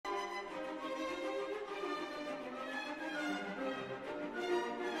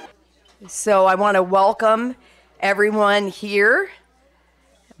So I want to welcome everyone here.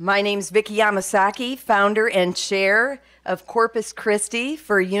 My name's Vicki Yamasaki, founder and chair of Corpus Christi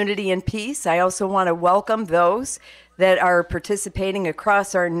for Unity and Peace. I also want to welcome those that are participating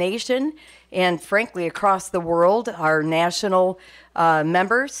across our nation and frankly across the world, our national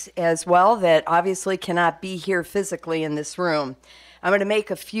members as well that obviously cannot be here physically in this room. I'm going to make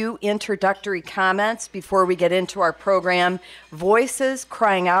a few introductory comments before we get into our program, Voices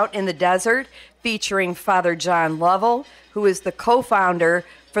Crying Out in the Desert, featuring Father John Lovell, who is the co-founder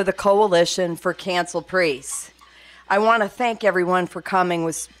for the Coalition for Canceled Priests. I want to thank everyone for coming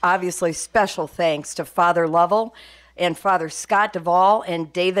with obviously special thanks to Father Lovell and Father Scott Duvall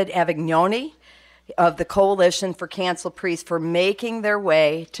and David Avignoni of the Coalition for Canceled Priests for making their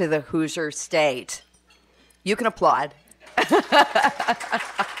way to the Hoosier State. You can applaud.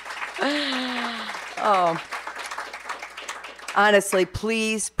 Oh. Honestly,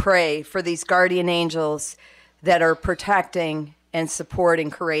 please pray for these guardian angels that are protecting and supporting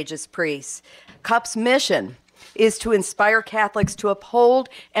courageous priests. CUP's mission is to inspire Catholics to uphold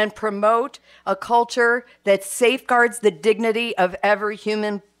and promote a culture that safeguards the dignity of every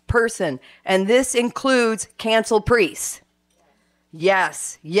human person, and this includes canceled priests.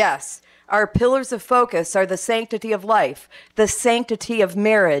 Yes, yes. Our pillars of focus are the sanctity of life, the sanctity of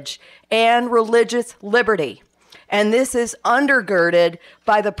marriage, and religious liberty. And this is undergirded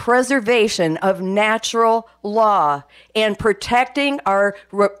by the preservation of natural law and protecting our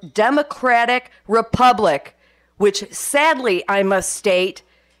democratic republic, which sadly, I must state,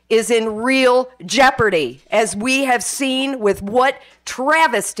 is in real jeopardy, as we have seen with what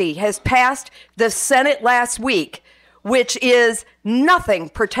travesty has passed the Senate last week, which is nothing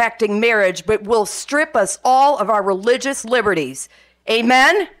protecting marriage, but will strip us all of our religious liberties.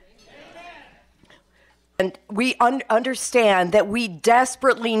 Amen? Amen. And we understand that we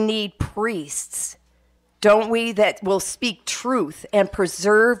desperately need priests, don't we, that will speak truth and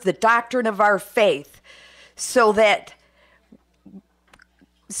preserve the doctrine of our faith so that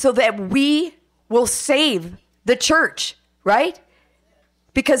we will save the church, right?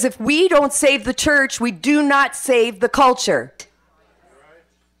 Because if we don't save the church, we do not save the culture.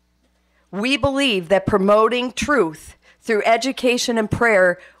 We believe that promoting truth through education and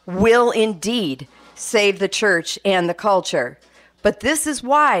prayer will indeed save the church and the culture. But this is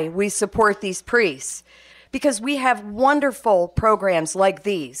why we support these priests, because we have wonderful programs like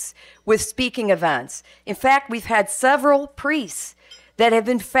these with speaking events. In fact, we've had several priests that have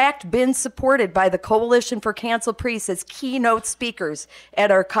in fact been supported by the Coalition for Canceled Priests as keynote speakers at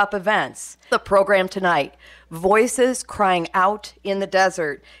our CUP events. The program tonight, Voices Crying Out in the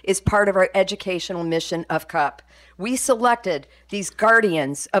Desert, is part of our educational mission of CUP. We selected these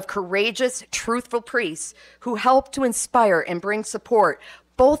guardians of courageous, truthful priests who help to inspire and bring support,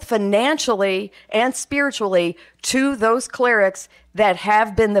 both financially and spiritually, to those clerics that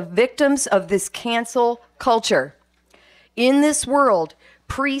have been the victims of this cancel culture. In this world,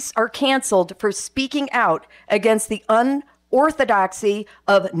 priests are canceled for speaking out against the unorthodoxy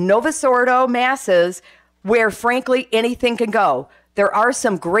of Novus Ordo masses where, frankly, anything can go. There are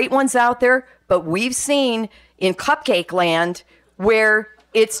some great ones out there, but we've seen in cupcake land where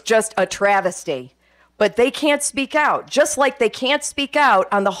it's just a travesty. But they can't speak out, just like they can't speak out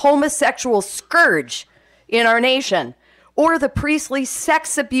on the homosexual scourge in our nation or the priestly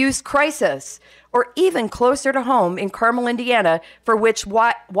sex abuse crisis, or even closer to home in Carmel, Indiana, for which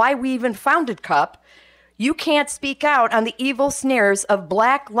why we even founded CUP. You can't speak out on the evil snares of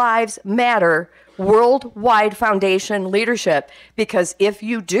Black Lives Matter worldwide foundation leadership, because if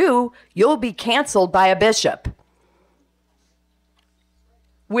you do, you'll be canceled by a bishop.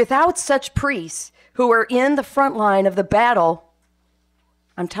 Without such priests who are in the front line of the battle,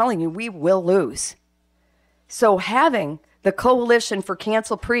 I'm telling you, we will lose. So having the Coalition for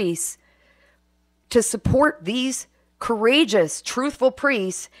Canceled Priests to support these courageous, truthful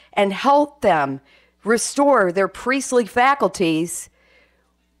priests and help them restore their priestly faculties,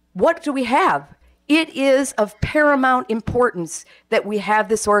 what do we have? It is of paramount importance that we have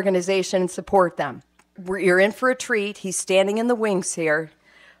this organization and support them. You're in for a treat. He's standing in the wings here.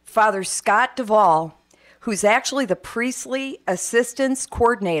 Father Scott Duvall, who's actually the priestly assistance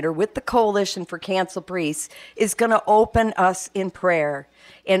coordinator with the Coalition for Canceled Priests, is going to open us in prayer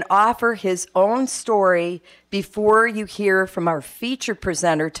and offer his own story before you hear from our featured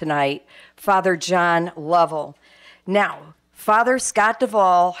presenter tonight, Father John Lovell. Now, Father Scott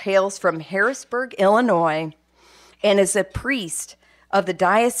Duvall hails from Harrisburg, Illinois, and is a priest of the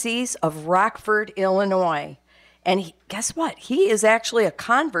Diocese of Rockford, Illinois. And guess what? He is actually a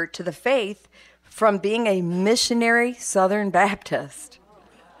convert to the faith from being a missionary Southern Baptist.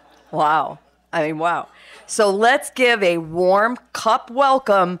 Wow. I mean, wow. So let's give a warm cup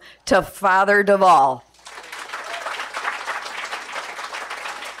welcome to Father Lovell.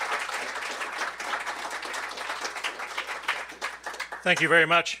 Thank you very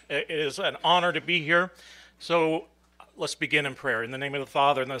much. It is an honor to be here. So let's begin in prayer. In the name of the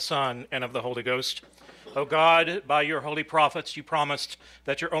Father, and the Son, and of the Holy Ghost. O God, by your holy prophets, you promised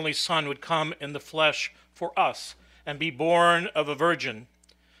that your only Son would come in the flesh for us and be born of a virgin.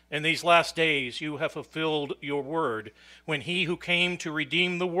 In these last days, you have fulfilled your word when he who came to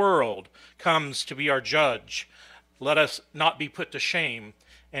redeem the world comes to be our judge. Let us not be put to shame.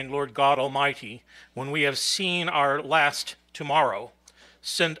 And Lord God Almighty, when we have seen our last tomorrow,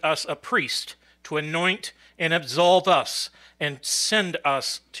 send us a priest to anoint and absolve us and send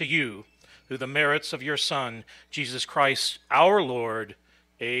us to you through the merits of your Son, Jesus Christ, our Lord.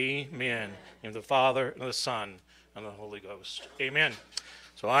 Amen. In the Father, and the Son, and the Holy Ghost. Amen.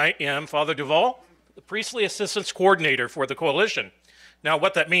 So I am Father Lovell, the Priestly Assistance Coordinator for the Coalition. Now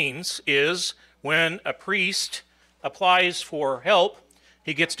what that means is when a priest applies for help,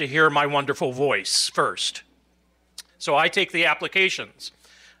 he gets to hear my wonderful voice first. So I take the applications.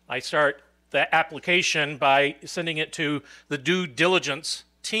 I start the application by sending it to the due diligence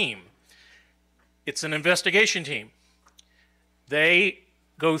team. It's an investigation team. They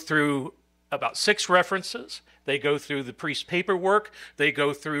go through about 6 references. They go through the priest paperwork. They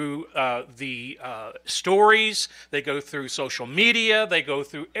go through the stories. They go through social media. They go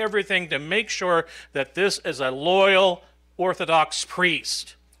through everything to make sure that this is a loyal Orthodox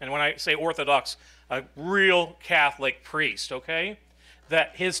priest. And when I say Orthodox, a real Catholic priest, okay?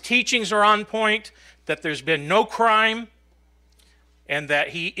 That his teachings are on point, that there's been no crime, and that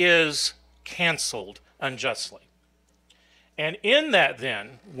he is canceled unjustly. And in that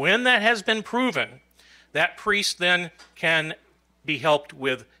then, when that has been proven, that priest then can be helped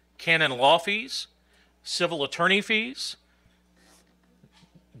with canon law fees, civil attorney fees,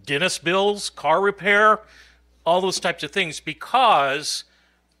 dentist bills, car repair, all those types of things, because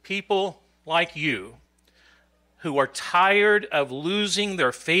people like you who are tired of losing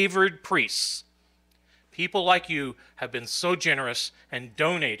their favored priests, people like you have been so generous and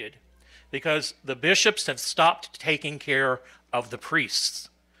donated because the bishops have stopped taking care of the priests.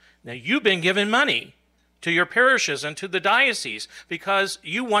 Now, you've been given money to your parishes and to the diocese because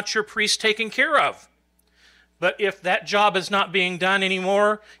you want your priests taken care of. But if that job is not being done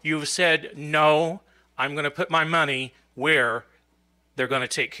anymore, you've said, no, I'm going to put my money where they're going to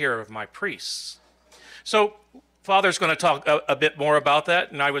take care of my priests. So Father's going to talk a bit more about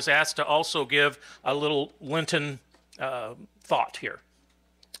that, and I was asked to also give a little Lenten thought here.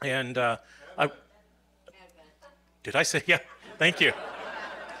 And did I say, yeah, thank you.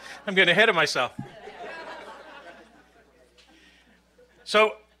 I'm getting ahead of myself.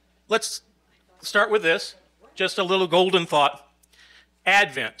 So let's start with this, just a little golden thought.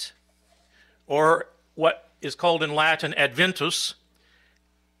 Advent, or what is called in Latin Adventus,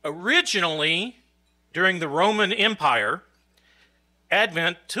 originally during the Roman Empire,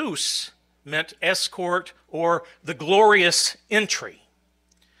 Adventus meant escort or the glorious entry.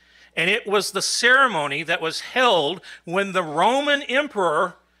 And it was the ceremony that was held when the Roman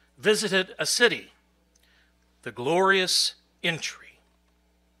emperor visited a city, the glorious entry.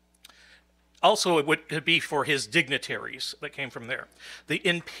 Also, it could be for his dignitaries that came from there. The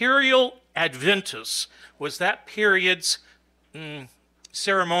imperial Adventus was that period's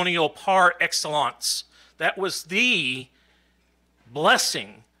ceremonial par excellence. That was the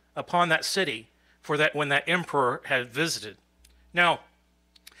blessing upon that city for that when that emperor had visited. Now,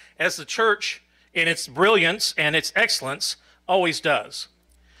 as the church, in its brilliance and its excellence, always does,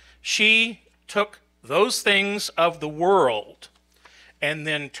 she took those things of the world and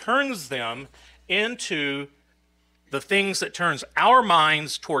then turns them into the things that turns our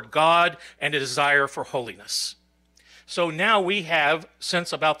minds toward God and a desire for holiness. So now we have,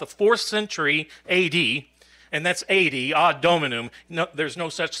 since about the 4th century AD, and that's AD, ad dominum, no, there's no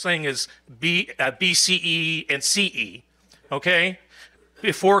such thing as BCE and CE, okay?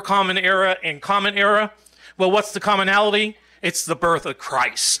 Before Common Era and Common Era, well, what's the commonality? It's the birth of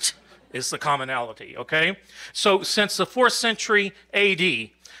Christ is the commonality, okay? So since the 4th century AD,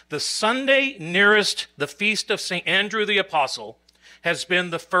 the Sunday nearest the feast of St. Andrew the Apostle has been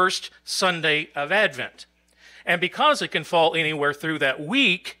the first Sunday of Advent. And because it can fall anywhere through that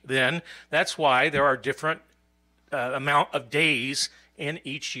week, then that's why there are different amount of days in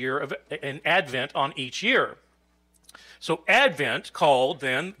each year of in Advent on each year. So Advent, called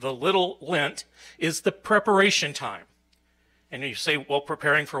then the Little Lent, is the preparation time. And you say, well,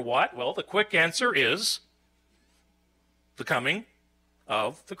 preparing for what? Well, the quick answer is the coming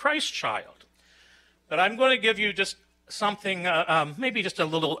of the Christ child. But I'm going to give you just something, maybe just a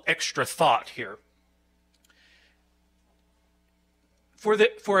little extra thought here.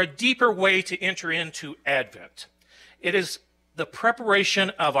 For a deeper way to enter into Advent, it is the preparation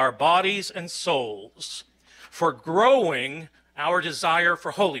of our bodies and souls for growing our desire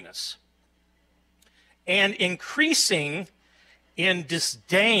for holiness and increasing in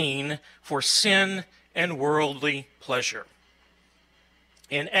disdain for sin and worldly pleasure.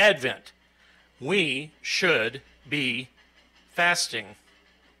 In Advent, we should be fasting.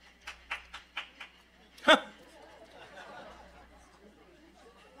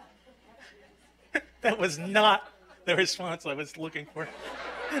 That was not the response I was looking for.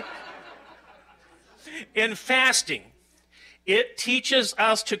 In fasting, it teaches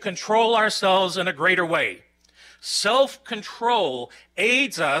us to control ourselves in a greater way. Self-control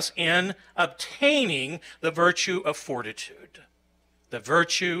aids us in obtaining the virtue of fortitude. The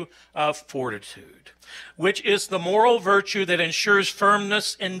virtue of fortitude, which is the moral virtue that ensures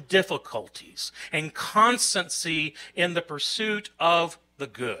firmness in difficulties and constancy in the pursuit of the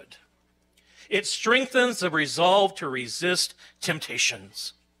good. It strengthens the resolve to resist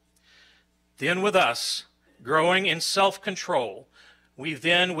temptations. Then with us, growing in self-control, we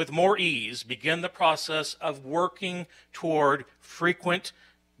then with more ease begin the process of working toward frequent,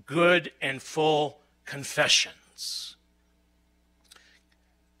 good, and full confessions.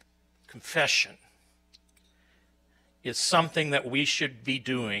 Confession is something that we should be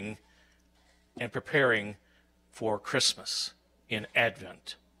doing and preparing for Christmas in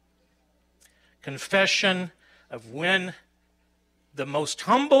Advent. Confession of when the most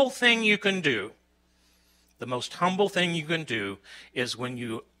humble thing you can do, is when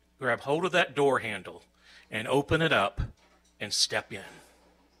you grab hold of that door handle and open it up and step in.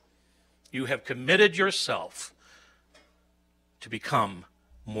 You have committed yourself to become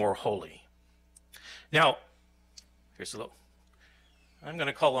more holy. Now, here's a little, I'm going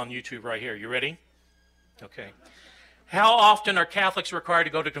to call on you two right here. You ready? Okay. How often are Catholics required to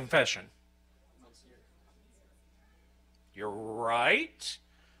go to confession? You're right.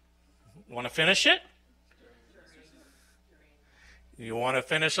 Want to finish it? You want to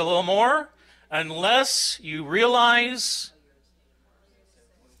finish a little more? Unless you realize.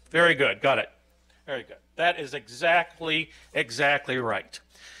 Very good. Got it. Very good. That is exactly right.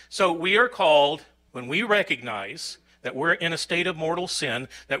 So we are called, when we recognize that we're in a state of mortal sin,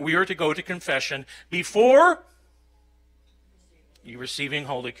 that we are to go to confession before you receiving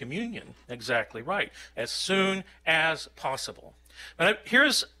Holy Communion. Exactly right. As soon as possible. But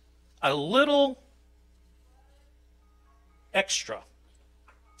here's a little extra.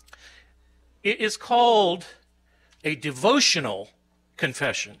 It is called a devotional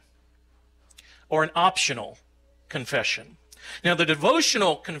confession or an optional confession. Now, the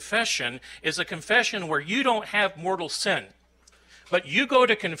devotional confession is a confession where you don't have mortal sin, but you go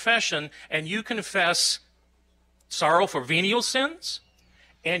to confession and you confess sorrow for venial sins,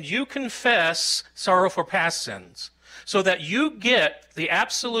 and you confess sorrow for past sins, so that you get the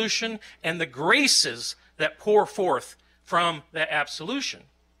absolution and the graces that pour forth from that absolution.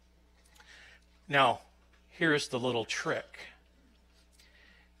 Now, here's the little trick.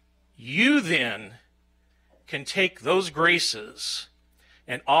 You then can take those graces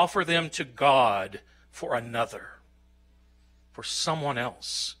and offer them to God for another, for someone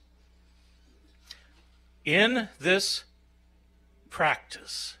else. In this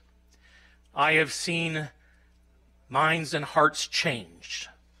practice, I have seen minds and hearts changed.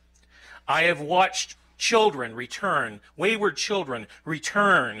 I have watched children return, wayward children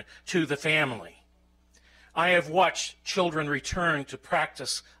return to the family. I have watched children return to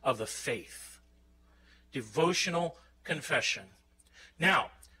practice of the faith. Devotional confession.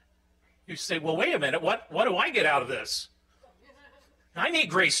 Now, you say, well, wait a minute, what do I get out of this? I need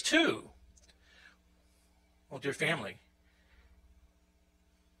grace too. Well, dear family,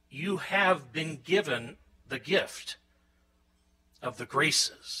 you have been given the gift of the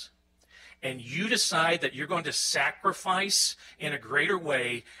graces, and you decide that you're going to sacrifice in a greater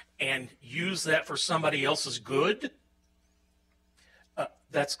way and use that for somebody else's good.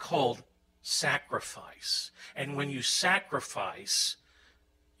 That's called sacrifice. And when you sacrifice,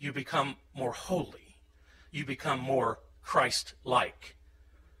 you become more holy. You become more Christ-like,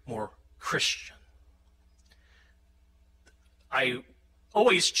 more Christian. I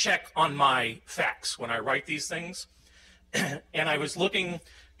always check on my facts when I write these things. And I was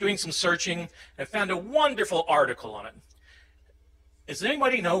doing some searching, and found a wonderful article on it. Does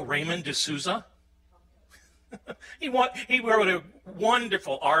anybody know Raymond D'Souza? He wrote a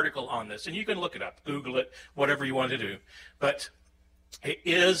wonderful article on this, and you can look it up, Google it, whatever you want to do. But It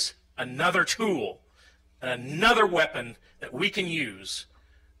is another tool and another weapon that we can use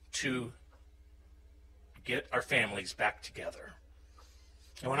to get our families back together.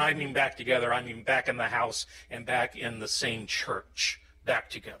 And when I mean back together, I mean back in the house and back in the same church, back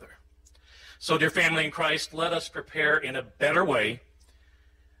together. So, dear family in Christ, let us prepare in a better way.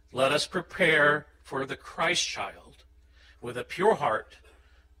 Let us prepare for the Christ child with a pure heart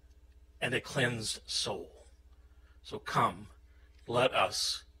and a cleansed soul. So come, let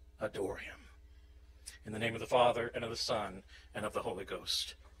us adore him. In the name of the Father, and of the Son, and of the Holy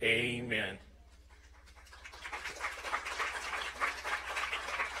Ghost. Amen.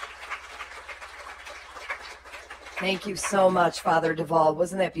 Thank you so much, Father Duvall.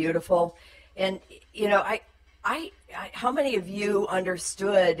 Wasn't that beautiful? And, you know, how many of you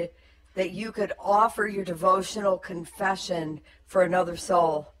understood that you could offer your devotional confession for another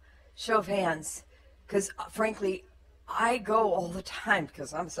soul? Show of hands. Because, frankly, I go all the time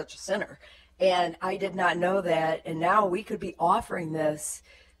because I'm such a sinner. And I did not know that. And now we could be offering this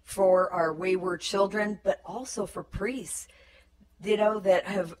for our wayward children, but also for priests, you know, that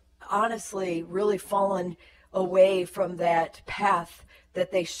have honestly really fallen away from that path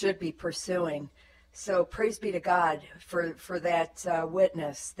that they should be pursuing. So praise be to God for that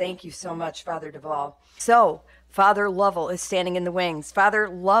witness. Thank you so much, Father Duvall. So Father Lovell is standing in the wings. Father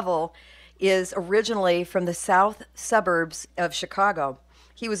Lovell is originally from the south suburbs of Chicago.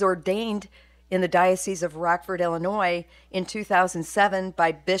 He was ordained in the Diocese of Rockford, Illinois in 2007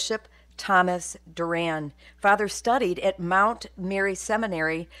 by Bishop Thomas Duran. Father studied at Mount Mary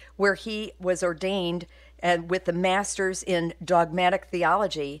Seminary, where he was ordained and with the Masters in Dogmatic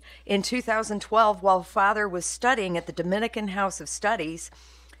Theology. In 2012, while Father was studying at the Dominican House of Studies,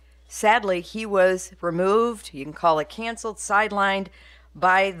 sadly, he was removed, you can call it canceled, sidelined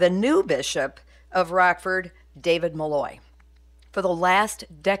by the new bishop of Rockford, David Malloy. For the last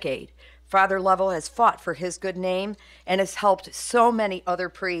decade, Father Lovell has fought for his good name and has helped so many other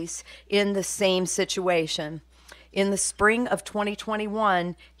priests in the same situation. In the spring of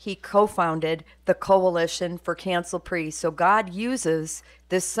 2021, he co-founded the Coalition for Canceled Priests. So God uses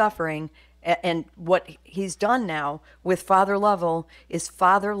this suffering, and what he's done now with Father Lovell is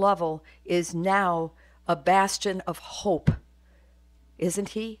now a bastion of hope, isn't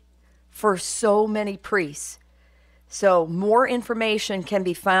he? For so many priests. So more information can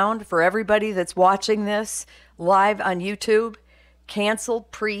be found for everybody that's watching this live on YouTube,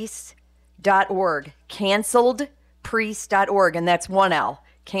 canceledpriests.org, canceledpriests.org, and that's one L,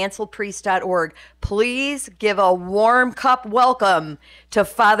 canceledpriests.org. Please give a warm cup welcome to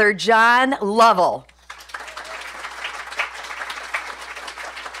Father John Lovell.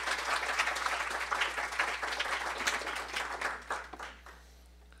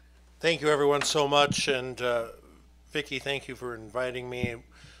 Thank you, everyone, so much, and Vicki, thank you for inviting me.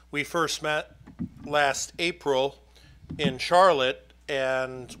 We first met last April in Charlotte,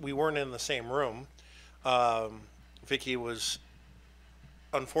 and we weren't in the same room. Vicki was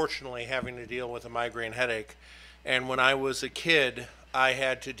unfortunately having to deal with a migraine headache, and when I was a kid, I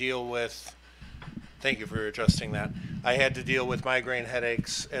had to deal with, thank you for adjusting that, I had to deal with migraine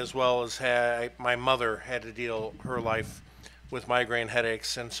headaches, as well as my mother had to deal her life with migraine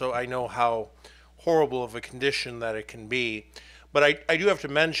headaches, and so I know how horrible of a condition that it can be. But I do have to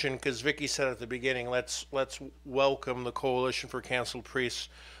mention, because Vicki said at the beginning, let's welcome the Coalition for Canceled Priests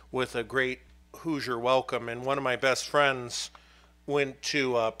with a great Hoosier welcome. And one of my best friends went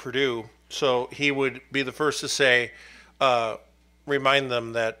to Purdue, so he would be the first to say, remind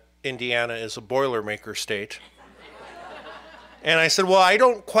them that Indiana is a Boilermaker state. And I said, well, I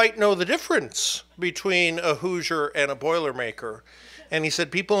don't quite know the difference between a Hoosier and a Boilermaker. And he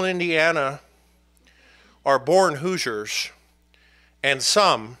said, people in Indiana are born Hoosiers, and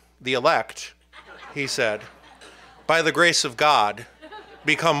some, the elect, he said, by the grace of God,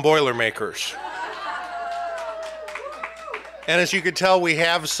 become Boilermakers. And as you can tell, we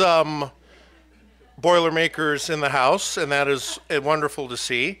have some Boilermakers in the house, and that is wonderful to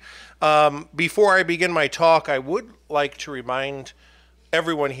see. Before I begin my talk, I would like to remind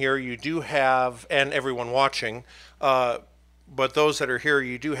everyone here, you do have, and everyone watching, but those that are here,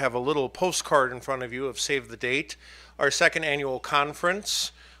 you do have a little postcard in front of you of Save the Date, our second annual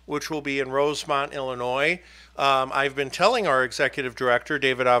conference, which will be in Rosemont, Illinois. I've been telling our executive director,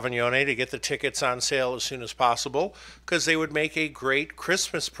 David Avagnone, to get the tickets on sale as soon as possible, because they would make a great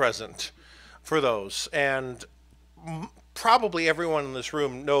Christmas present for those. And probably everyone in this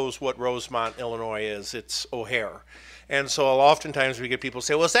room knows what Rosemont, Illinois is. It's O'Hare. And so oftentimes we get people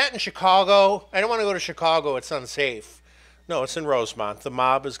say, well, is that in Chicago? I don't want to go to Chicago. It's unsafe. No, it's in Rosemont. The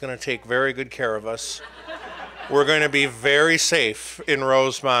mob is going to take very good care of us. We're going to be very safe in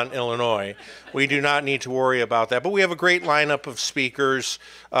Rosemont, Illinois. We do not need to worry about that. But we have a great lineup of speakers.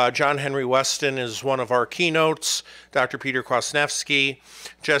 John Henry Weston is one of our keynotes, Dr. Peter Kwasniewski,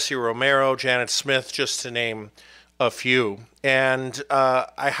 Jesse Romero, Janet Smith, just to name a few. And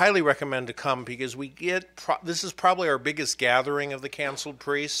I highly recommend to come because we get, this is probably our biggest gathering of the canceled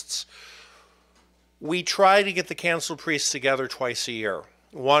priests. We try to get the canceled priests together twice a year.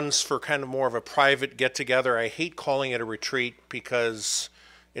 Once for kind of more of a private get-together. I hate calling it a retreat because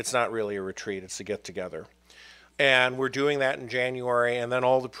it's not really a retreat, it's a get-together. And we're doing that in January, and then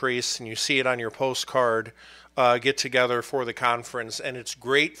all the priests, and you see it on your postcard, get together for the conference. And it's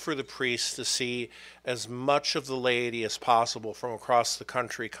great for the priests to see as much of the laity as possible from across the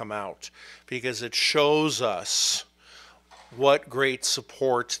country come out, because it shows us what great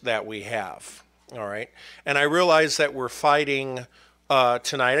support that we have. All right. And I realize that we're fighting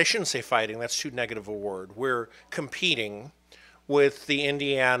tonight. I shouldn't say fighting, that's too negative a word. We're competing with the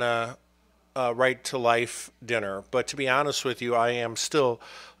Indiana Right to Life dinner. But to be honest with you, I am still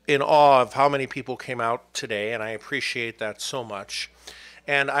in awe of how many people came out today, and I appreciate that so much.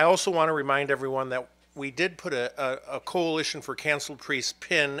 And I also want to remind everyone that we did put a Coalition for Canceled Priests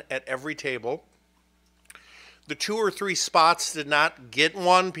pin at every table. The 2 or 3 spots did not get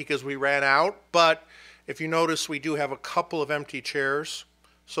one because we ran out, but if you notice, we do have a couple of empty chairs.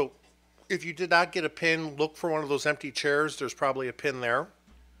 So if you did not get a pin, look for one of those empty chairs. There's probably a pin there.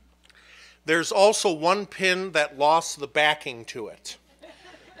 There's also one pin that lost the backing to it.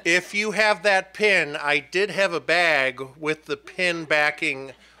 If you have that pin, I did have a bag with the pin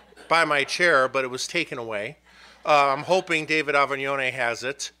backing by my chair, but it was taken away. I'm hoping David Avagnone has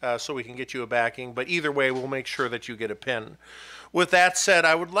it so we can get you a backing. But either way, we'll make sure that you get a pin. With that said,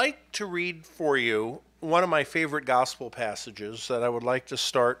 I would like to read for you one of my favorite gospel passages that I would like to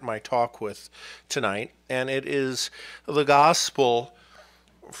start my talk with tonight, and it is the gospel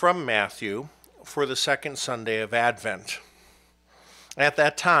from Matthew for the second Sunday of Advent. At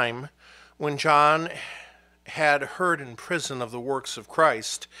that time, when John had heard in prison of the works of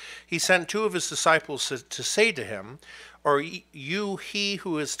Christ, he sent 2 of his disciples to say to him, "Are you he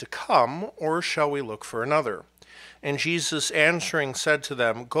who is to come, or shall we look for another?" And Jesus answering said to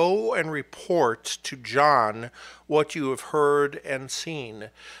them, "Go and report to John what you have heard and seen.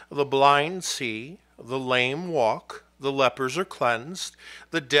 The blind see, the lame walk, the lepers are cleansed,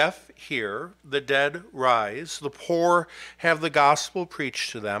 the deaf hear, the dead rise, the poor have the gospel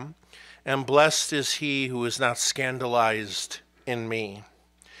preached to them, and blessed is he who is not scandalized in me."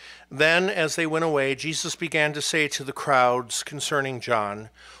 Then, as they went away, Jesus began to say to the crowds concerning John,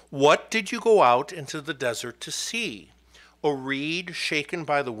 "What did you go out into the desert to see? A reed shaken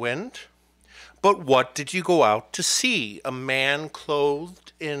by the wind? But what did you go out to see? A man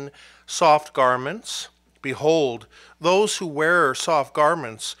clothed in soft garments? Behold, those who wear soft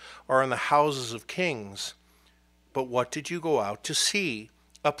garments are in the houses of kings. But what did you go out to see?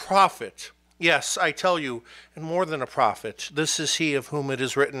 A prophet. Yes, I tell you, and more than a prophet. This is he of whom it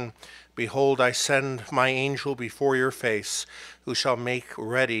is written, 'Behold, I send my angel before your face, who shall make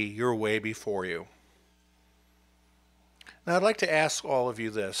ready your way before you.'" Now, I'd like to ask all of you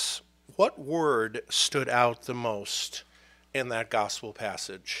this. What word stood out the most in that gospel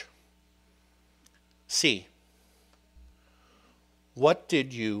passage? See. What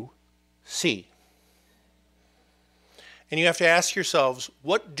did you see? And you have to ask yourselves,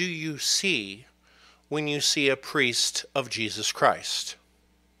 what do you see when you see a priest of Jesus Christ?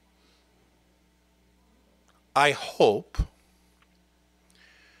 I hope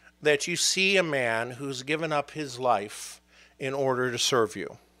that you see a man who's given up his life in order to serve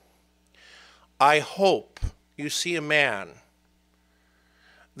you. I hope you see a man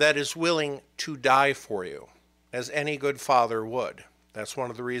that is willing to die for you, as any good father would. That's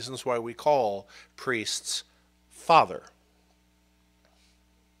one of the reasons why we call priests father.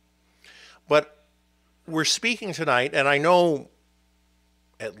 But we're speaking tonight, and I know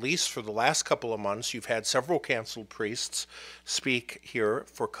at least for the last couple of months, you've had several canceled priests speak here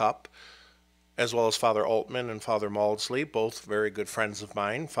for CUP, as well as Father Altman and Father Maudsley, both very good friends of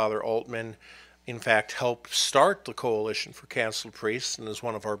mine. Father Altman, in fact, helped start the Coalition for Canceled Priests and is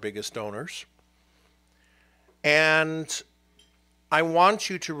one of our biggest donors. And I want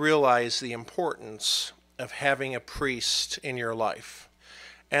you to realize the importance of having a priest in your life.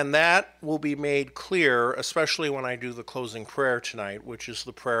 And that will be made clear, especially when I do the closing prayer tonight, which is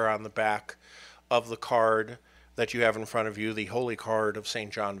the prayer on the back of the card that you have in front of you, the Holy Card of St.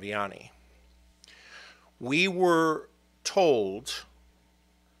 John Vianney. We were told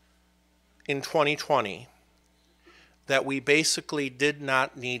in 2020 that we basically did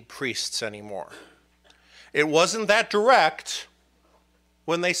not need priests anymore. It wasn't that direct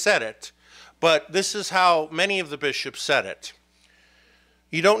when they said it, but this is how many of the bishops said it.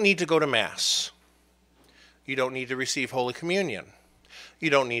 You don't need to go to Mass. You don't need to receive Holy Communion. You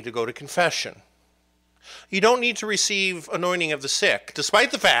don't need to go to confession. You don't need to receive anointing of the sick,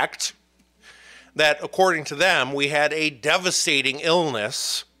 despite the fact that, according to them, we had a devastating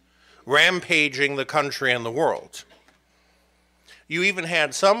illness rampaging the country and the world. You even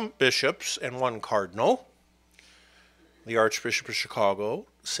had some bishops and one cardinal, the Archbishop of Chicago,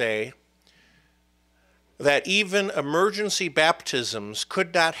 say that even emergency baptisms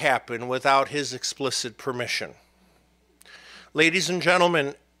could not happen without his explicit permission. Ladies and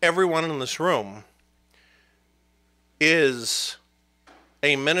gentlemen, everyone in this room is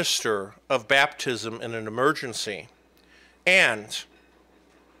a minister of baptism in an emergency, and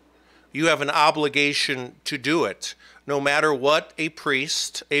you have an obligation to do it, no matter what a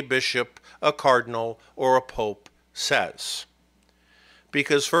priest, a bishop, a cardinal, or a pope says.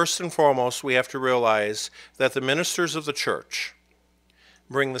 Because first and foremost, we have to realize that the ministers of the church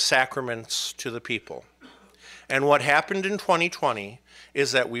bring the sacraments to the people. And what happened in 2020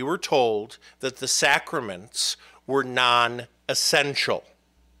 is that we were told that the sacraments were non-essential,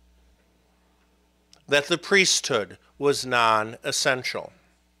 that the priesthood was non-essential.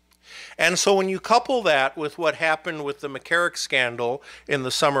 And so when you couple that with what happened with the McCarrick scandal in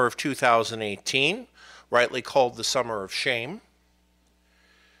the summer of 2018, rightly called the summer of shame,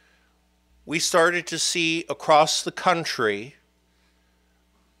 we started to see across the country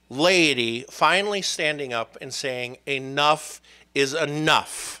laity finally standing up and saying, enough is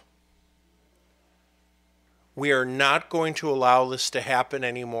enough. We are not going to allow this to happen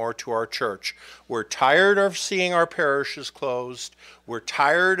anymore to our church. We're tired of seeing our parishes closed. We're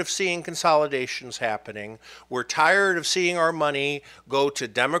tired of seeing consolidations happening. We're tired of seeing our money go to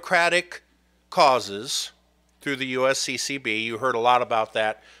democratic causes through the USCCB. You heard a lot about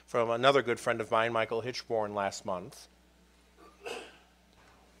that from another good friend of mine, Michael Hitchborn, last month.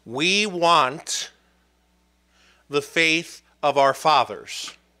 We want the faith of our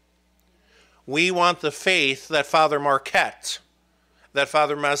fathers. We want the faith that Father Marquette, that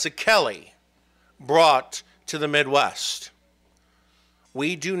Father Mazzucchelli brought to the Midwest.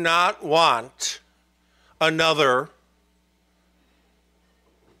 We do not want another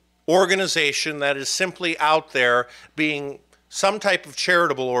organization that is simply out there being some type of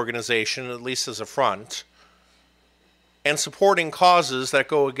charitable organization, at least as a front, and supporting causes that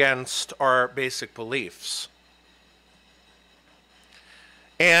go against our basic beliefs.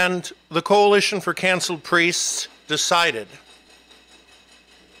 And the Coalition for Canceled Priests decided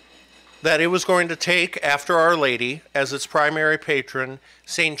that it was going to take after Our Lady as its primary patron,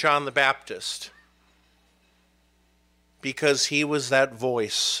 St. John the Baptist, because he was that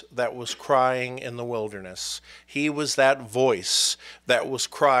voice that was crying in the wilderness. He was that voice that was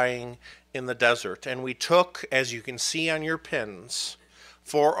crying in the desert. And we took, as you can see on your pins,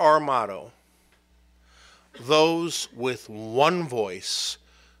 for our motto, those with one voice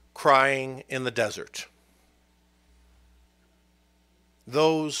crying in the desert.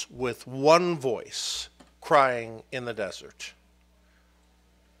 Those with one voice crying in the desert.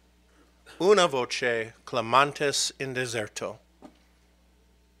 Una voce clamantes in deserto.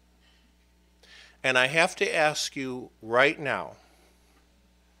 And I have to ask you right now,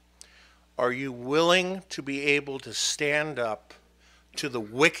 are you willing to be able to stand up to the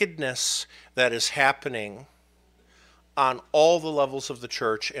wickedness that is happening on all the levels of the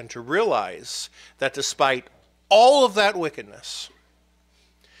church, and to realize that despite all of that wickedness,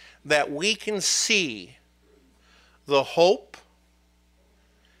 that we can see the hope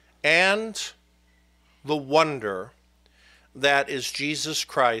and the wonder that is Jesus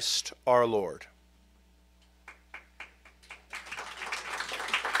Christ our Lord?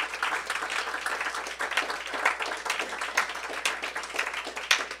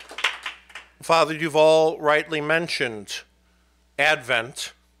 Father Duval rightly mentioned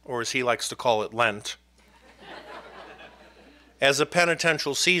Advent, or as he likes to call it, Lent, as a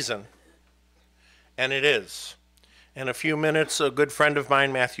penitential season, and it is. In a few minutes, a good friend of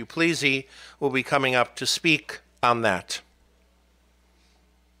mine, Matthew Pleasy, will be coming up to speak on that.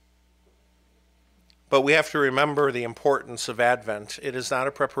 But we have to remember the importance of Advent. It is not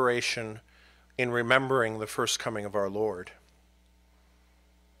a preparation in remembering the first coming of our Lord.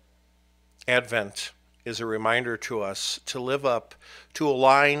 Advent is a reminder to us to live up to a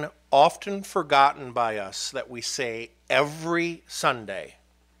line often forgotten by us that we say every Sunday.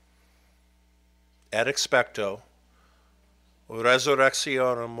 Et expecto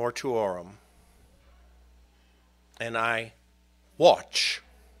resurrectionem mortuorum. And I watch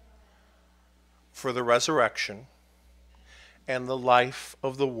for the resurrection and the life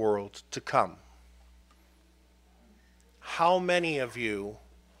of the world to come. How many of you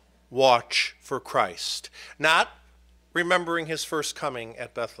watch for Christ? Not remembering his first coming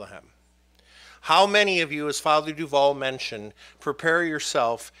at Bethlehem. How many of you, as Father Lovell mentioned, prepare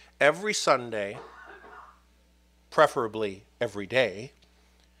yourself every Sunday, preferably every day,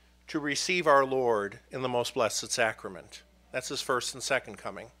 to receive our Lord in the most blessed sacrament? That's his first and second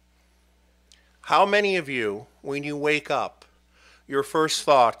coming. How many of you, when you wake up, your first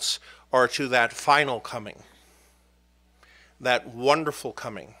thoughts are to that final coming, that wonderful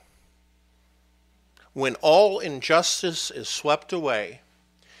coming, when all injustice is swept away,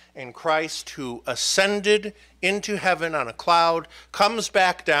 and Christ, who ascended into heaven on a cloud, comes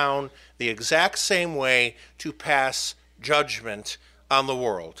back down the exact same way to pass judgment on the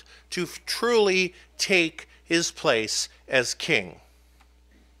world, to truly take his place as king.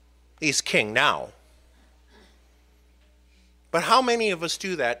 He's king now. But how many of us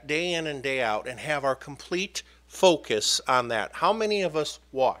do that day in and day out and have our complete focus on that? How many of us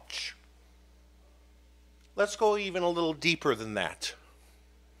watch? Let's go even a little deeper than that.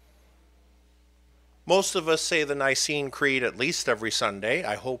 Most of us say the Nicene Creed at least every Sunday.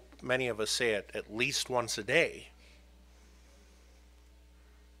 I hope many of us say it at least once a day.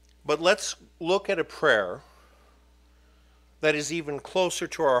 But let's look at a prayer that is even closer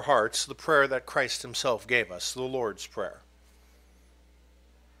to our hearts, the prayer that Christ himself gave us, the Lord's Prayer.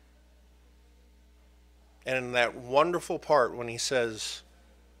 And in that wonderful part when he says,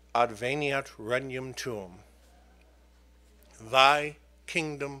 Adveniat regnum tuum, thy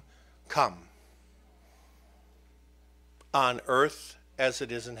kingdom come, on earth as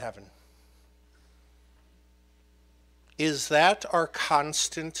it is in heaven. Is that our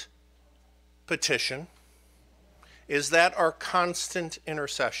constant petition? Is that our constant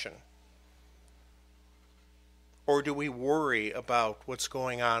intercession? Or do we worry about what's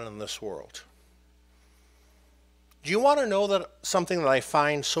going on in this world? Do you want to know that something that I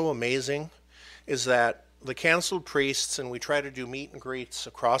find so amazing is that the canceled priests, and we try to do meet and greets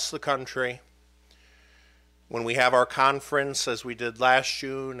across the country, when we have our conference, as we did last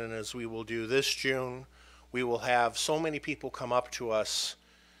June and as we will do this June, we will have so many people come up to us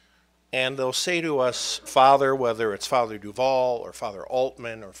and they'll say to us, Father, whether it's Father Lovell or Father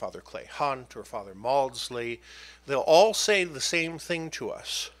Altman or Father Clay Hunt or Father Maudsley, they'll all say the same thing to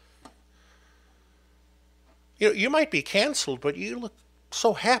us. You might be canceled, but you look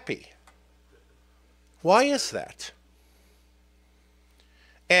so happy. Why is that?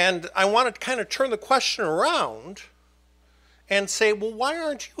 And I want to kind of turn the question around and say, well, why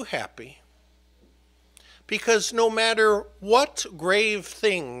aren't you happy? Because no matter what grave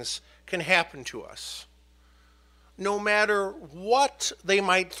things can happen to us, no matter what they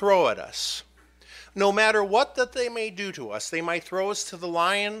might throw at us, no matter what that they may do to us, they might throw us to the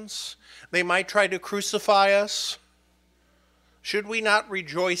lions, they might try to crucify us, should we not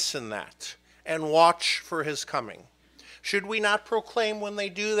rejoice in that and watch for his coming? Should we not proclaim when they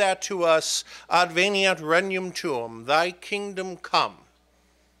do that to us, Adveniat regnum tuum, thy kingdom come,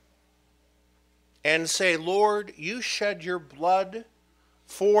 and say, Lord, you shed your blood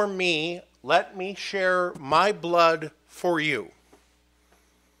for me, let me share my blood for you.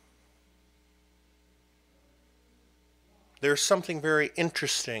 There's something very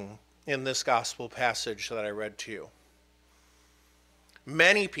interesting in this gospel passage that I read to you.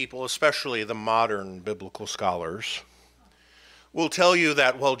 Many people, especially the modern biblical scholars, will tell you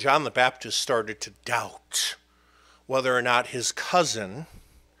that, well, John the Baptist started to doubt whether or not his cousin,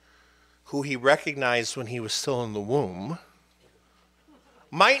 who he recognized when he was still in the womb,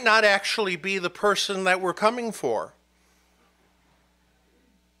 might not actually be the person that we're coming for.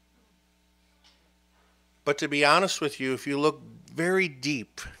 But to be honest with you, if you look very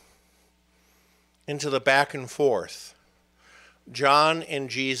deep into the back and forth, John and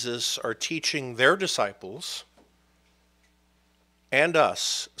Jesus are teaching their disciples and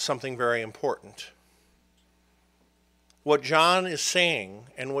us something very important. What John is saying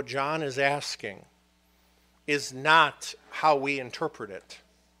and what John is asking is not how we interpret it.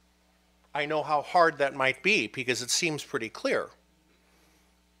 I know how hard that might be because it seems pretty clear.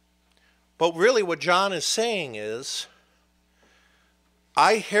 But really what John is saying is,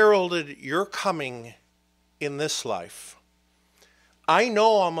 I heralded your coming in this life. I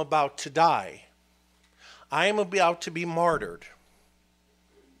know I'm about to die. I am about to be martyred.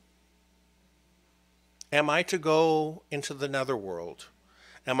 Am I to go into the netherworld?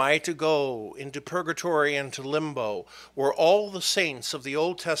 Am I to go into purgatory and to limbo, where all the saints of the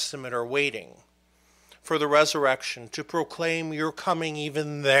Old Testament are waiting for the resurrection to proclaim your coming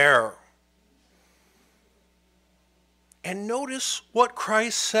even there? And notice what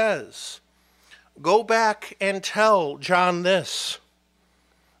Christ says. Go back and tell John this.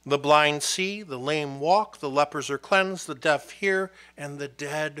 The blind see, the lame walk, the lepers are cleansed, the deaf hear, and the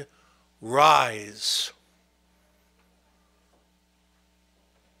dead rise.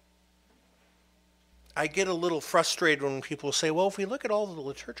 I get a little frustrated when people say, well, if we look at all the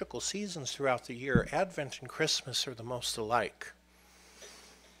liturgical seasons throughout the year, Advent and Christmas are the most alike.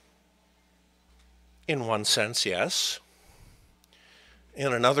 In one sense, yes.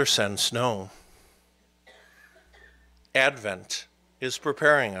 In another sense, no. Advent is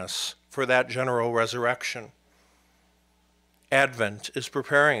preparing us for that general resurrection. Advent is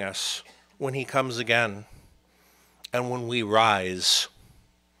preparing us when he comes again and when we rise.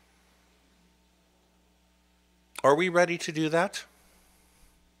 Are we ready to do that?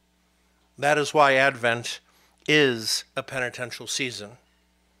 That is why Advent is a penitential season.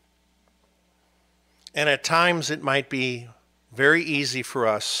 And at times it might be very easy for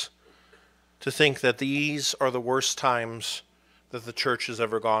us to think that these are the worst times that the church has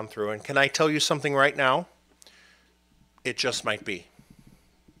ever gone through. And can I tell you something right now? It just might be.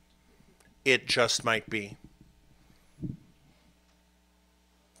 It just might be.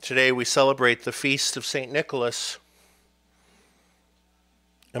 Today we celebrate the feast of St. Nicholas,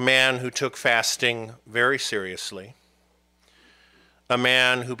 a man who took fasting very seriously, a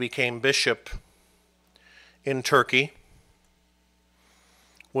man who became bishop in Turkey,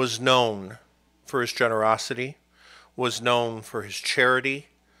 was known for his generosity, was known for his charity,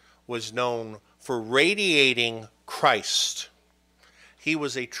 was known for radiating Christ. He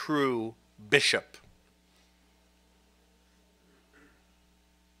was a true bishop.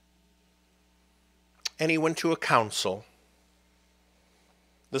 And he went to a council,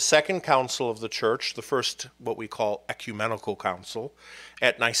 the second council of the church, the first what we call ecumenical council,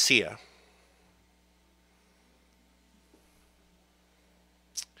 at Nicaea.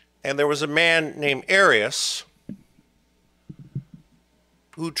 And there was a man named Arius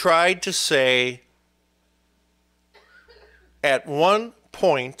who tried to say, at one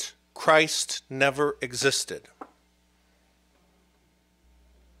point, Christ never existed.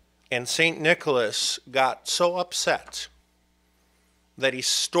 And St. Nicholas got so upset that he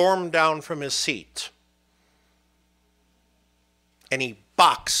stormed down from his seat and he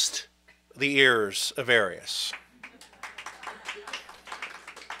boxed the ears of Arius.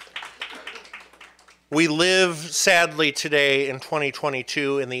 We live, sadly, today in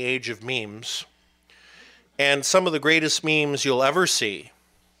 2022 in the age of memes. And some of the greatest memes you'll ever see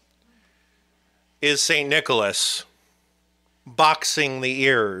is St. Nicholas boxing the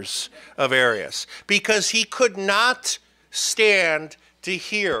ears of Arius because he could not stand to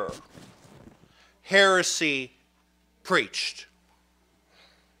hear heresy preached.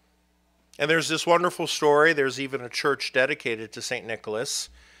 And there's this wonderful story. There's even a church dedicated to St. Nicholas.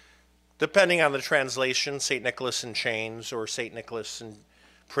 Depending on the translation, St. Nicholas in Chains or St. Nicholas in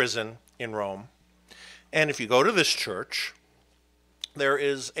Prison in Rome. And if you go to this church, there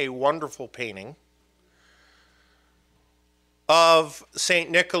is a wonderful painting of St.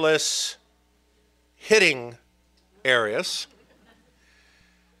 Nicholas hitting Arius.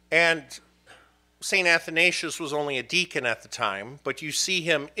 And St. Athanasius was only a deacon at the time, but you see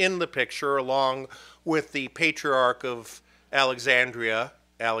him in the picture along with the Patriarch of Alexandria,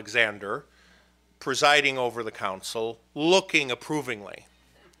 Alexander, presiding over the council, looking approvingly.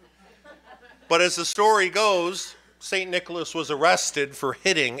 But as the story goes, St. Nicholas was arrested for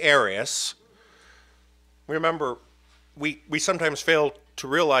hitting Arius. Remember, we sometimes fail to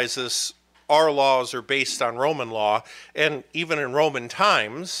realize this. Our laws are based on Roman law, and even in Roman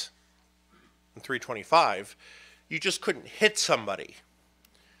times, in 325, you just couldn't hit somebody.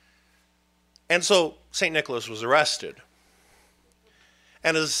 And so St. Nicholas was arrested.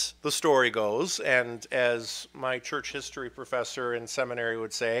 And as the story goes, and as my church history professor in seminary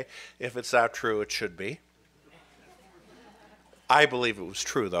would say, if it's not true, it should be. I believe it was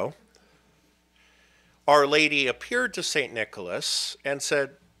true, though. Our Lady appeared to St. Nicholas and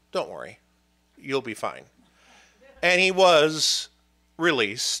said, don't worry, you'll be fine. And he was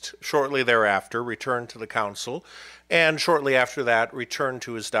released shortly thereafter, returned to the council, and shortly after that returned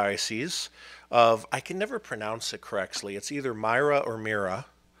to his diocese of, I can never pronounce it correctly, it's either Myra or Mira.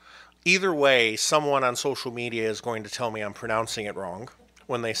 Either way, someone on social media is going to tell me I'm pronouncing it wrong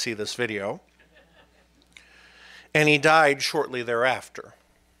when they see this video. And he died shortly thereafter.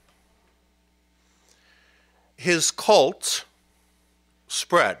 His cult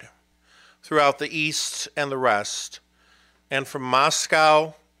spread throughout the East and the West, and from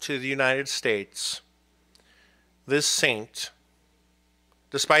Moscow to the United States, this saint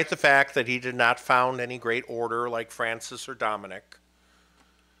despite the fact that he did not found any great order like Francis or Dominic,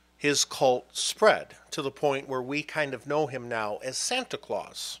 his cult spread to the point where we kind of know him now as Santa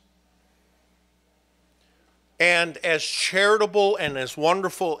Claus. And as charitable and as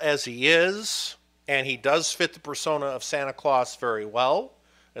wonderful as he is, and he does fit the persona of Santa Claus very well,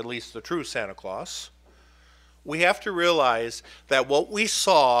 at least the true Santa Claus, we have to realize that what we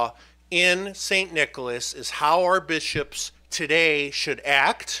saw in St. Nicholas is how our bishops today should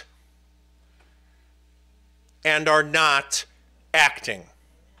act and are not acting.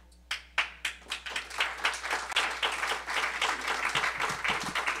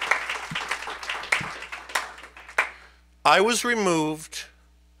 I was removed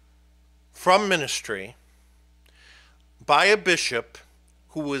from ministry by a bishop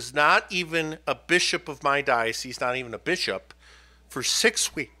who was not even a bishop of my diocese, not even a bishop, for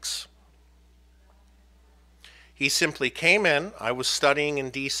 6 weeks. He simply came in. I was studying in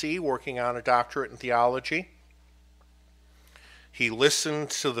D.C., working on a doctorate in theology. He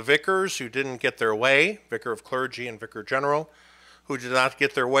listened to the vicars who didn't get their way, vicar of clergy and vicar general, who did not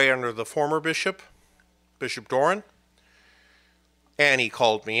get their way under the former bishop, Bishop Doran. And he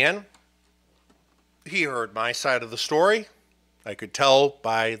called me in. He heard my side of the story. I could tell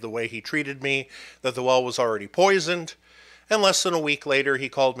by the way he treated me that the well was already poisoned. And less than a week later, he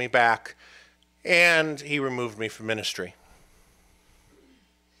called me back and he removed me from ministry.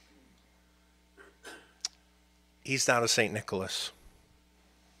 He's not a St. Nicholas.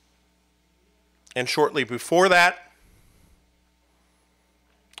 And shortly before that,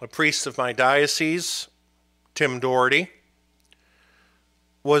 a priest of my diocese, Tim Doherty,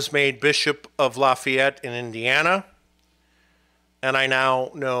 was made Bishop of Lafayette in Indiana, and I now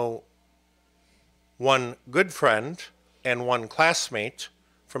know one good friend and one classmate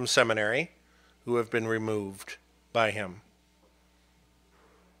from seminary who have been removed by him.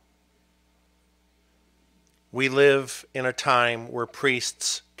 We live in a time where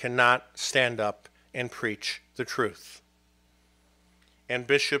priests cannot stand up and preach the truth. And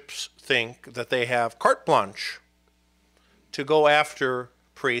bishops think that they have carte blanche to go after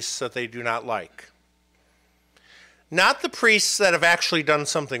priests that they do not like. Not the priests that have actually done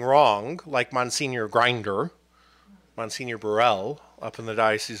something wrong, like Monsignor Grinder, Monsignor Burrell, up in the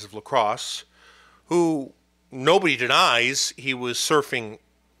Diocese of La Crosse, who nobody denies he was surfing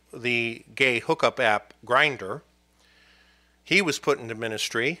the gay hookup app Grindr. He was put into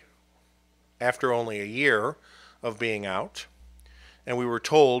ministry after only a year of being out, and we were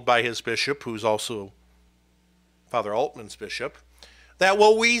told by his bishop, who's also Father Altman's bishop, that,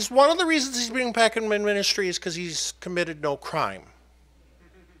 well, one of the reasons he's being back in ministry is because he's committed no crime.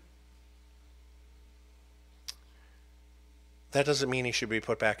 That doesn't mean he should be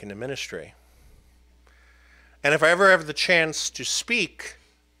put back into ministry. And if I ever have the chance to speak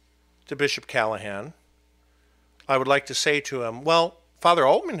to Bishop Callahan, I would like to say to him, well, Father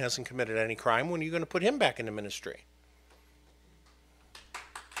Altman hasn't committed any crime. When are you going to put him back into ministry?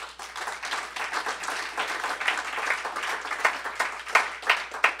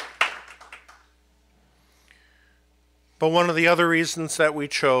 But one of the other reasons that we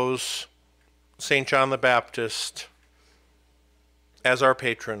chose St. John the Baptist as our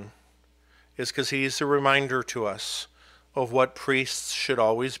patron is because he's a reminder to us of what priests should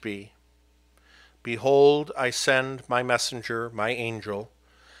always be. Behold, I send my messenger, my angel,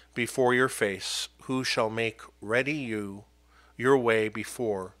 before your face, who shall make ready your way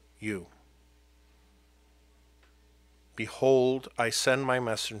before you. Behold, I send my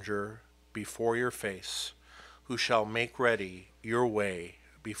messenger before your face, who shall make ready your way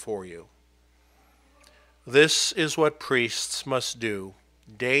before you. This is what priests must do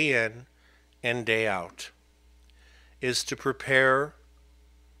day in and day out, is to prepare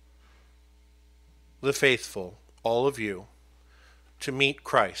the faithful, all of you, to meet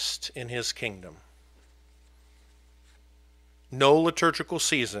Christ in his kingdom. No liturgical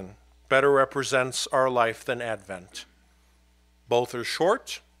season better represents our life than Advent. Both are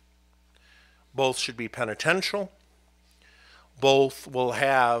short. Both should be penitential. Both will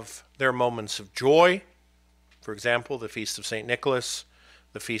have their moments of joy. For example, the Feast of St. Nicholas,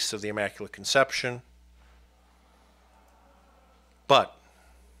 the Feast of the Immaculate Conception. But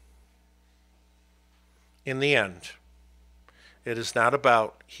in the end, it is not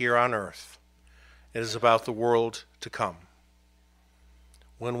about here on earth. It is about the world to come.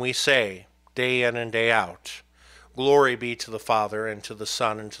 When we say, day in and day out, glory be to the Father, and to the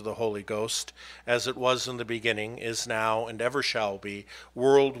Son, and to the Holy Ghost, as it was in the beginning, is now, and ever shall be,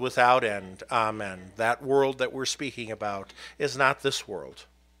 world without end. Amen. That world that we're speaking about is not this world.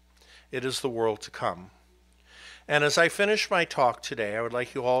 It is the world to come. And as I finish my talk today, I would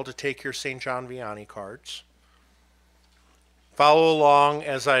like you all to take your St. John Vianney cards. Follow along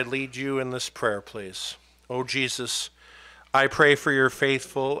as I lead you in this prayer, please. O Jesus, I pray for your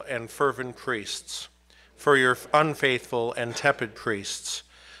faithful and fervent priests, for your unfaithful and tepid priests,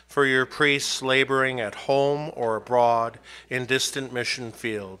 for your priests laboring at home or abroad in distant mission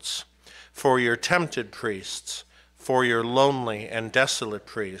fields, for your tempted priests, for your lonely and desolate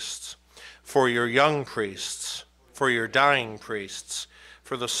priests, for your young priests, for your dying priests,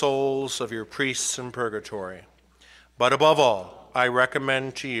 for the souls of your priests in purgatory. But above all, I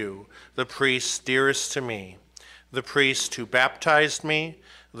recommend to you the priests dearest to me, the priest who baptized me,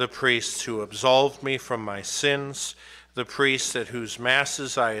 the priest who absolved me from my sins, the priest at whose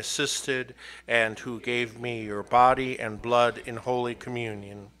masses I assisted and who gave me your body and blood in Holy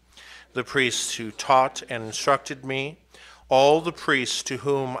Communion, the priests who taught and instructed me, all the priests to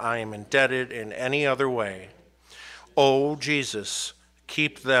whom I am indebted in any other way. O Jesus,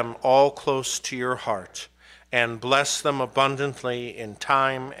 keep them all close to your heart, and bless them abundantly in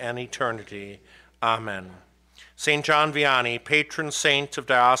time and eternity. Amen. St. John Vianney, patron saint of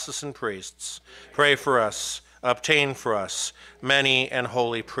diocesan priests, pray for us, obtain for us many and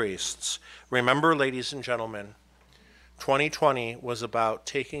holy priests. Remember, ladies and gentlemen, 2020 was about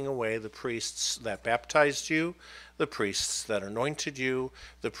taking away the priests that baptized you, the priests that anointed you,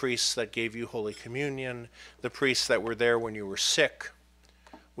 the priests that gave you Holy Communion, the priests that were there when you were sick.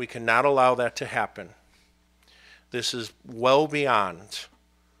 We cannot allow that to happen. This is well beyond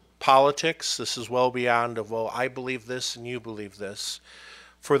politics. This is well beyond of, well, I believe this and you believe this.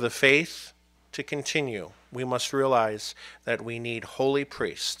 For the faith to continue, we must realize that we need holy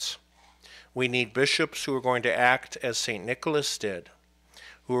priests. We need bishops who are going to act as St. Nicholas did,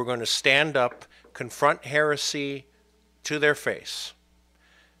 who are going to stand up, confront heresy to their face,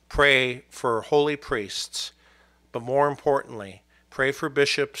 pray for holy priests, but more importantly, pray for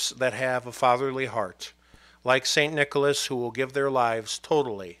bishops that have a fatherly heart, like St. Nicholas, who will give their lives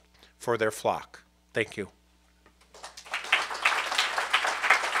totally for their flock. Thank you.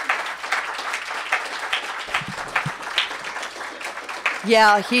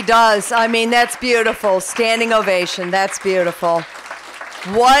 Yeah, he does. I mean, that's beautiful. Standing ovation. That's beautiful.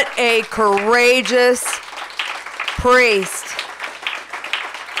 What a courageous priest.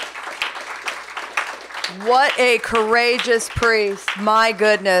 What a courageous priest. My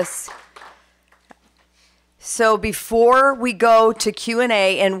goodness. So before we go to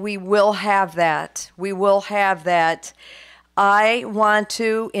Q&A, and we will have that, I want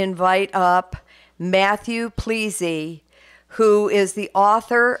to invite up Matthew Pleasy, who is the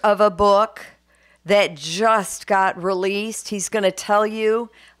author of a book that just got released. He's going to tell you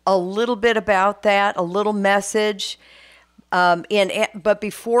a little bit about that, a little message. But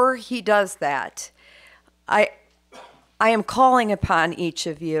before he does that, I am calling upon each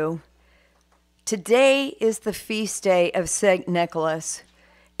of you. Today is the feast day of St. Nicholas.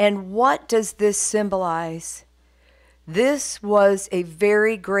 And what does this symbolize? This was a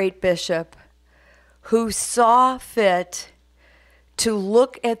very great bishop who saw fit to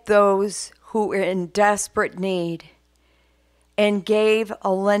look at those who were in desperate need and gave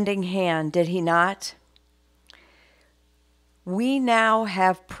a lending hand, did he not? We now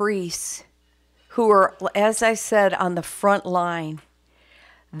have priests who are, as I said, on the front line.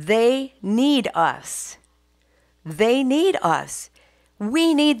 They need us. They need us.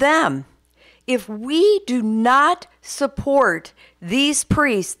 We need them. If we do not support these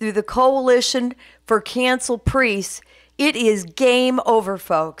priests through the Coalition for Canceled Priests, it is game over,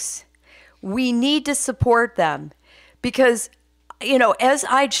 folks. We need to support them because, you know, as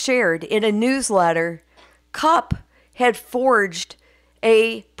I'd shared in a newsletter, CUP had forged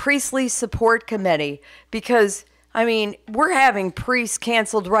a priestly support committee because, I mean, we're having priests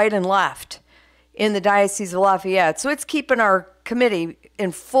canceled right and left in the Diocese of Lafayette. So it's keeping our committee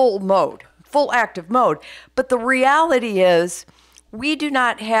in full mode, full active mode. But the reality is we do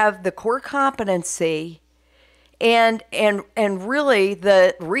not have the core competency and really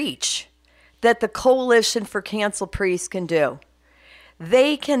the reach that the Coalition for Canceled Priests can do.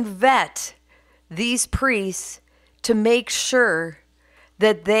 They can vet these priests to make sure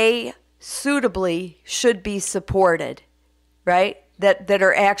that they suitably should be supported, right? That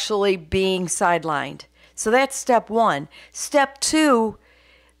are actually being sidelined. So that's step one. Step two,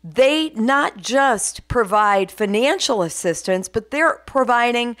 they not just provide financial assistance, but they're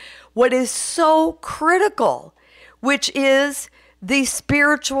providing what is so critical, which is the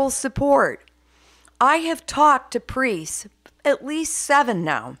spiritual support. I have talked to priests, at least 7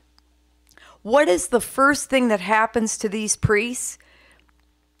 now. What is the first thing that happens to these priests?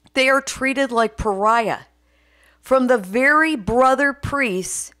 They are treated like pariah. from the very brother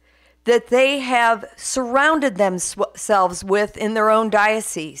priests that they have surrounded themselves with in their own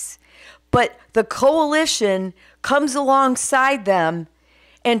diocese. But the coalition comes alongside them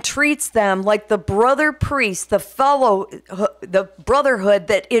and treats them like the brother priest, the brotherhood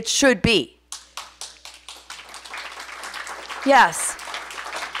that it should be. Yes.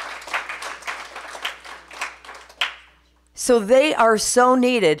 So they are so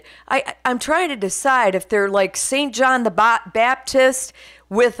needed. I'm trying to decide if they're like St. John the Baptist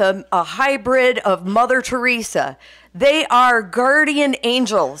with a hybrid of Mother Teresa. They are guardian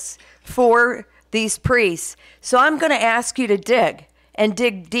angels for these priests. So I'm going to ask you to dig and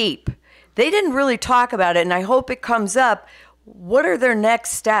dig deep. They didn't really talk about it, and I hope it comes up. What are their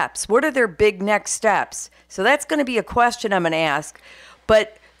next steps? What are their big next steps? So that's going to be a question I'm going to ask.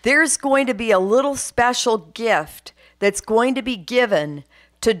 But there's going to be a little special gift that's going to be given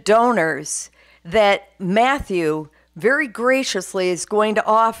to donors that Matthew very graciously is going to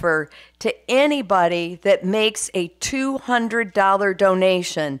offer to anybody that makes a $200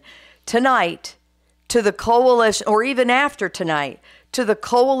 donation tonight to the coalition, or even after tonight, to the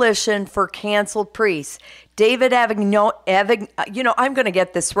Coalition for Canceled Priests. David I'm going to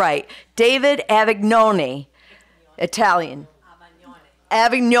get this right. David Avignone, Italian.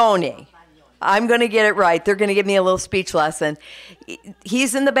 Avignone. I'm going to get it right. They're going to give me a little speech lesson.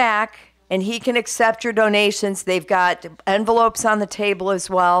 He's in the back, and he can accept your donations. They've got envelopes on the table as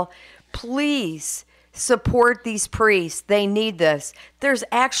well. Please support these priests. They need this. There's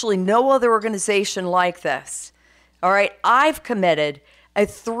actually no other organization like this. All right, I've committed a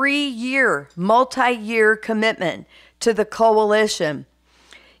 3-year, multi-year commitment to the coalition.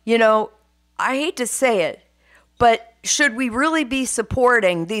 You know, I hate to say it, but should we really be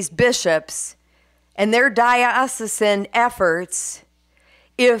supporting these bishops and their diocesan efforts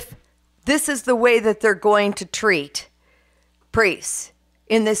if this is the way that they're going to treat priests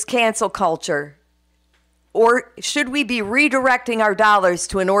in this cancel culture? Or should we be redirecting our dollars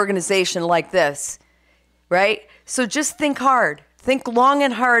to an organization like this, right? So just think hard. Think long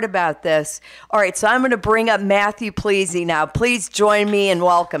and hard about this. All right, so I'm going to bring up Matthew Pleasy now. Please join me and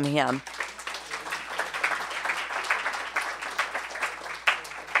welcome him.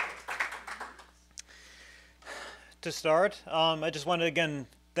 To start, I just want to again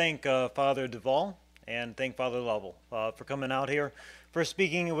thank Father Duvall and thank Father Lovell for coming out here, for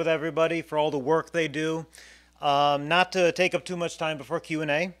speaking with everybody, for all the work they do. Not to take up too much time before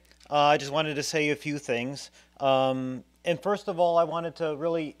Q&A, I just wanted to say a few things. And first of all, I wanted to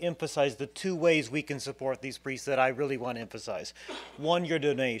really emphasize the 2 ways we can support these priests that I really want to emphasize. 1, your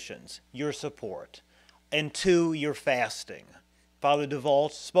donations, your support, and 2, your fasting. Father Duvall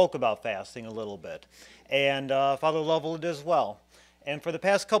spoke about fasting a little bit, and Father Lovell did as well. And for the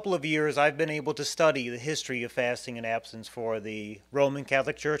past couple of years, I've been able to study the history of fasting and abstinence for the Roman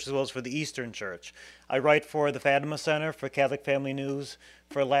Catholic Church as well as for the Eastern Church. I write for the Fatima Center, for Catholic Family News,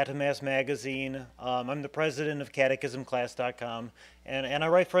 for Latin Mass Magazine. I'm the president of catechismclass.com, and I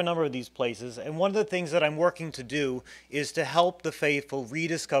write for a number of these places. And one of the things that I'm working to do is to help the faithful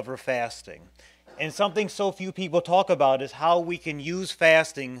rediscover fasting. And something so few people talk about is how we can use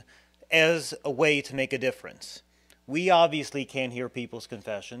fasting as a way to make a difference. We obviously can't hear people's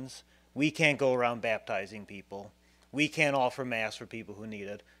confessions. We can't go around baptizing people. We can't offer Mass for people who need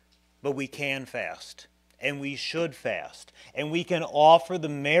it. But we can fast, and we should fast. And we can offer the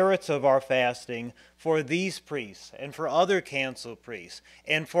merits of our fasting for these priests and for other canceled priests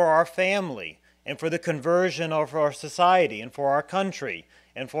and for our family and for the conversion of our society and for our country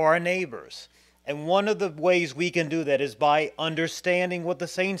and for our neighbors. And one of the ways we can do that is by understanding what the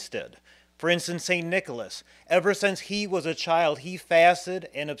saints did. For instance, St. Nicholas, ever since he was a child, he fasted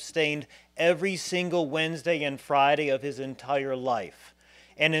and abstained every single Wednesday and Friday of his entire life.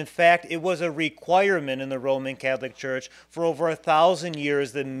 And in fact, it was a requirement in the Roman Catholic Church for over 1,000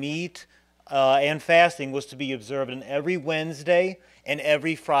 years that meat and fasting was to be observed on every Wednesday and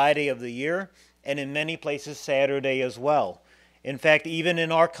every Friday of the year, and in many places Saturday as well. In fact, even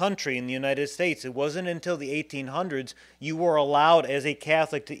in our country, in the United States, it wasn't until the 1800s you were allowed as a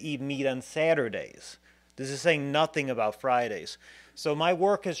Catholic to eat meat on Saturdays. This is saying nothing about Fridays. So my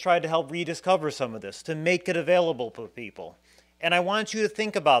work has tried to help rediscover some of this, to make it available for people. And I want you to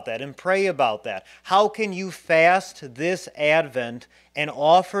think about that and pray about that. How can you fast this Advent and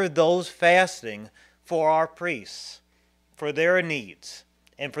offer those fasting for our priests, for their needs,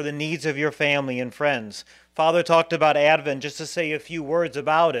 and for the needs of your family and friends? Father talked about Advent, just to say a few words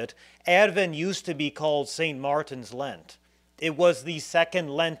about it. Advent used to be called St. Martin's Lent. It was the second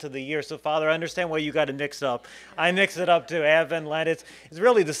Lent of the year. So, Father, I understand why you got it mixed up. I mix it up to Advent, Lent. It's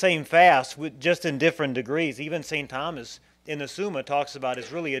really the same fast, just in different degrees. Even St. Thomas in the Summa talks about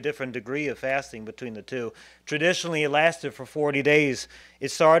it's really a different degree of fasting between the two. Traditionally, it lasted for 40 days.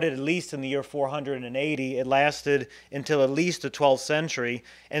 It started at least in the year 480. It lasted until at least the 12th century.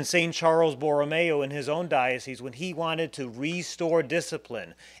 And St. Charles Borromeo in his own diocese, when he wanted to restore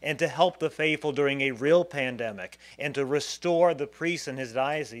discipline and to help the faithful during a real pandemic and to restore the priests in his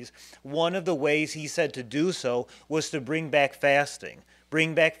diocese, one of the ways he said to do so was to bring back fasting.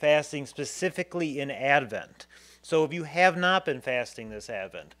 Bring back fasting specifically in Advent. So if you have not been fasting this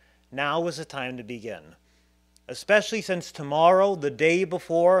Advent, now is the time to begin. Especially since tomorrow, the day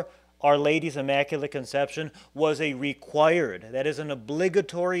before Our Lady's Immaculate Conception, was a required, that is an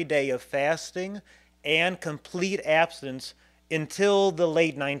obligatory day of fasting and complete abstinence until the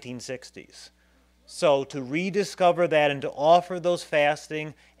late 1960s. So to rediscover that and to offer those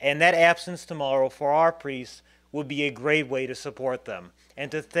fasting and that abstinence tomorrow for our priests would be a great way to support them and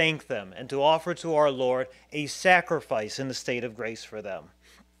to thank them and to offer to our Lord a sacrifice in the state of grace for them.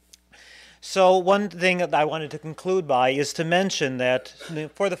 So one thing that I wanted to conclude by is to mention that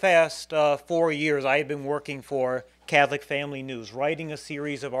for the past 4 years I have been working for Catholic Family News, writing a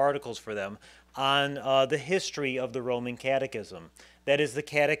series of articles for them on the history of the Roman Catechism. That is the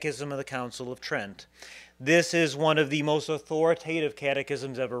Catechism of the Council of Trent. This is one of the most authoritative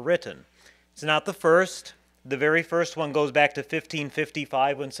catechisms ever written. It's not the first. The very first one goes back to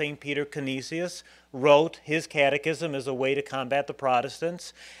 1555 when St. Peter Canisius wrote his catechism as a way to combat the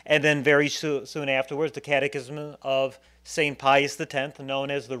Protestants. And then very soon afterwards, the Catechism of St. Pius X, known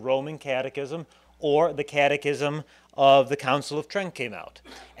as the Roman Catechism, or the Catechism of the Council of Trent, came out.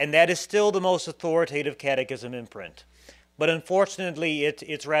 And that is still the most authoritative catechism in print. But unfortunately,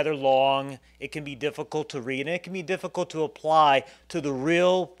 it's rather long, it can be difficult to read, and it can be difficult to apply to the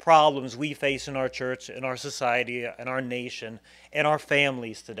real problems we face in our church, in our society, in our nation, and our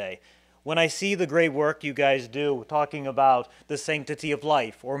families today. When I see the great work you guys do, talking about the sanctity of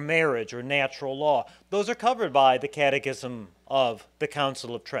life, or marriage, or natural law, those are covered by the Catechism of the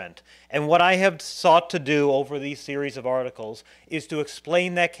Council of Trent. And what I have sought to do over these series of articles is to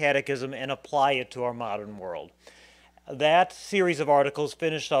explain that catechism and apply it to our modern world. That series of articles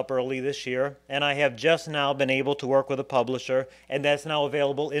finished up early this year, and I have just now been able to work with a publisher, and that's now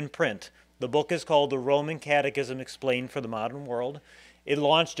available in print. The book is called The Roman Catechism Explained for the Modern World. It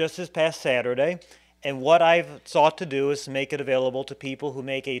launched just this past Saturday, and what I've sought to do is to make it available to people who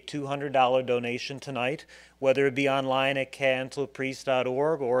make a $200 donation tonight, whether it be online at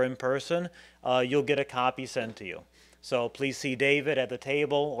councilpriest.org or in person. You'll get a copy sent to you. So please see David at the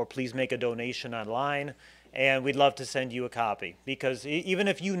table, or please make a donation online. And we'd love to send you a copy, because even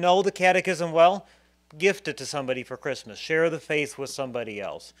if you know the catechism well, gift it to somebody for Christmas. Share the faith with somebody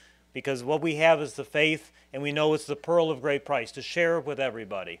else, because what we have is the faith, and we know it's the pearl of great price, to share it with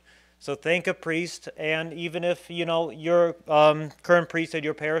everybody. So thank a priest, and even if your current priest at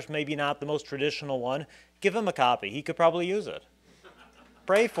your parish maybe not the most traditional one, give him a copy. He could probably use it.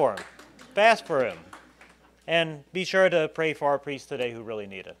 Pray for him. Fast for him. And be sure to pray for our priests today who really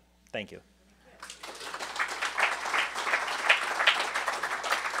need it. Thank you.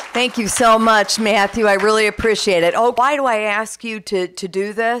 Thank you so much, Matthew. I really appreciate it. Oh, why do I ask you to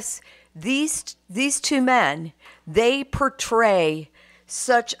do this? These two men, they portray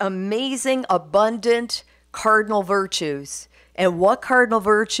such amazing, abundant cardinal virtues. And what cardinal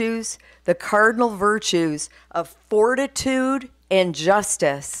virtues? The cardinal virtues of fortitude and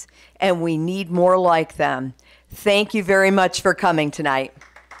justice. And we need more like them. Thank you very much for coming tonight.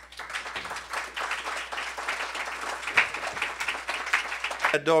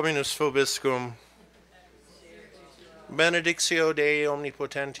 Dominus vobiscum, benedictio Dei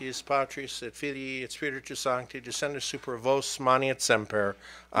omnipotentis Patris et Filii et Spiritus Sancti, descendus super vos, mani et semper.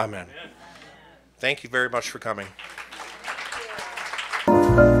 Amen. Thank you very much for coming.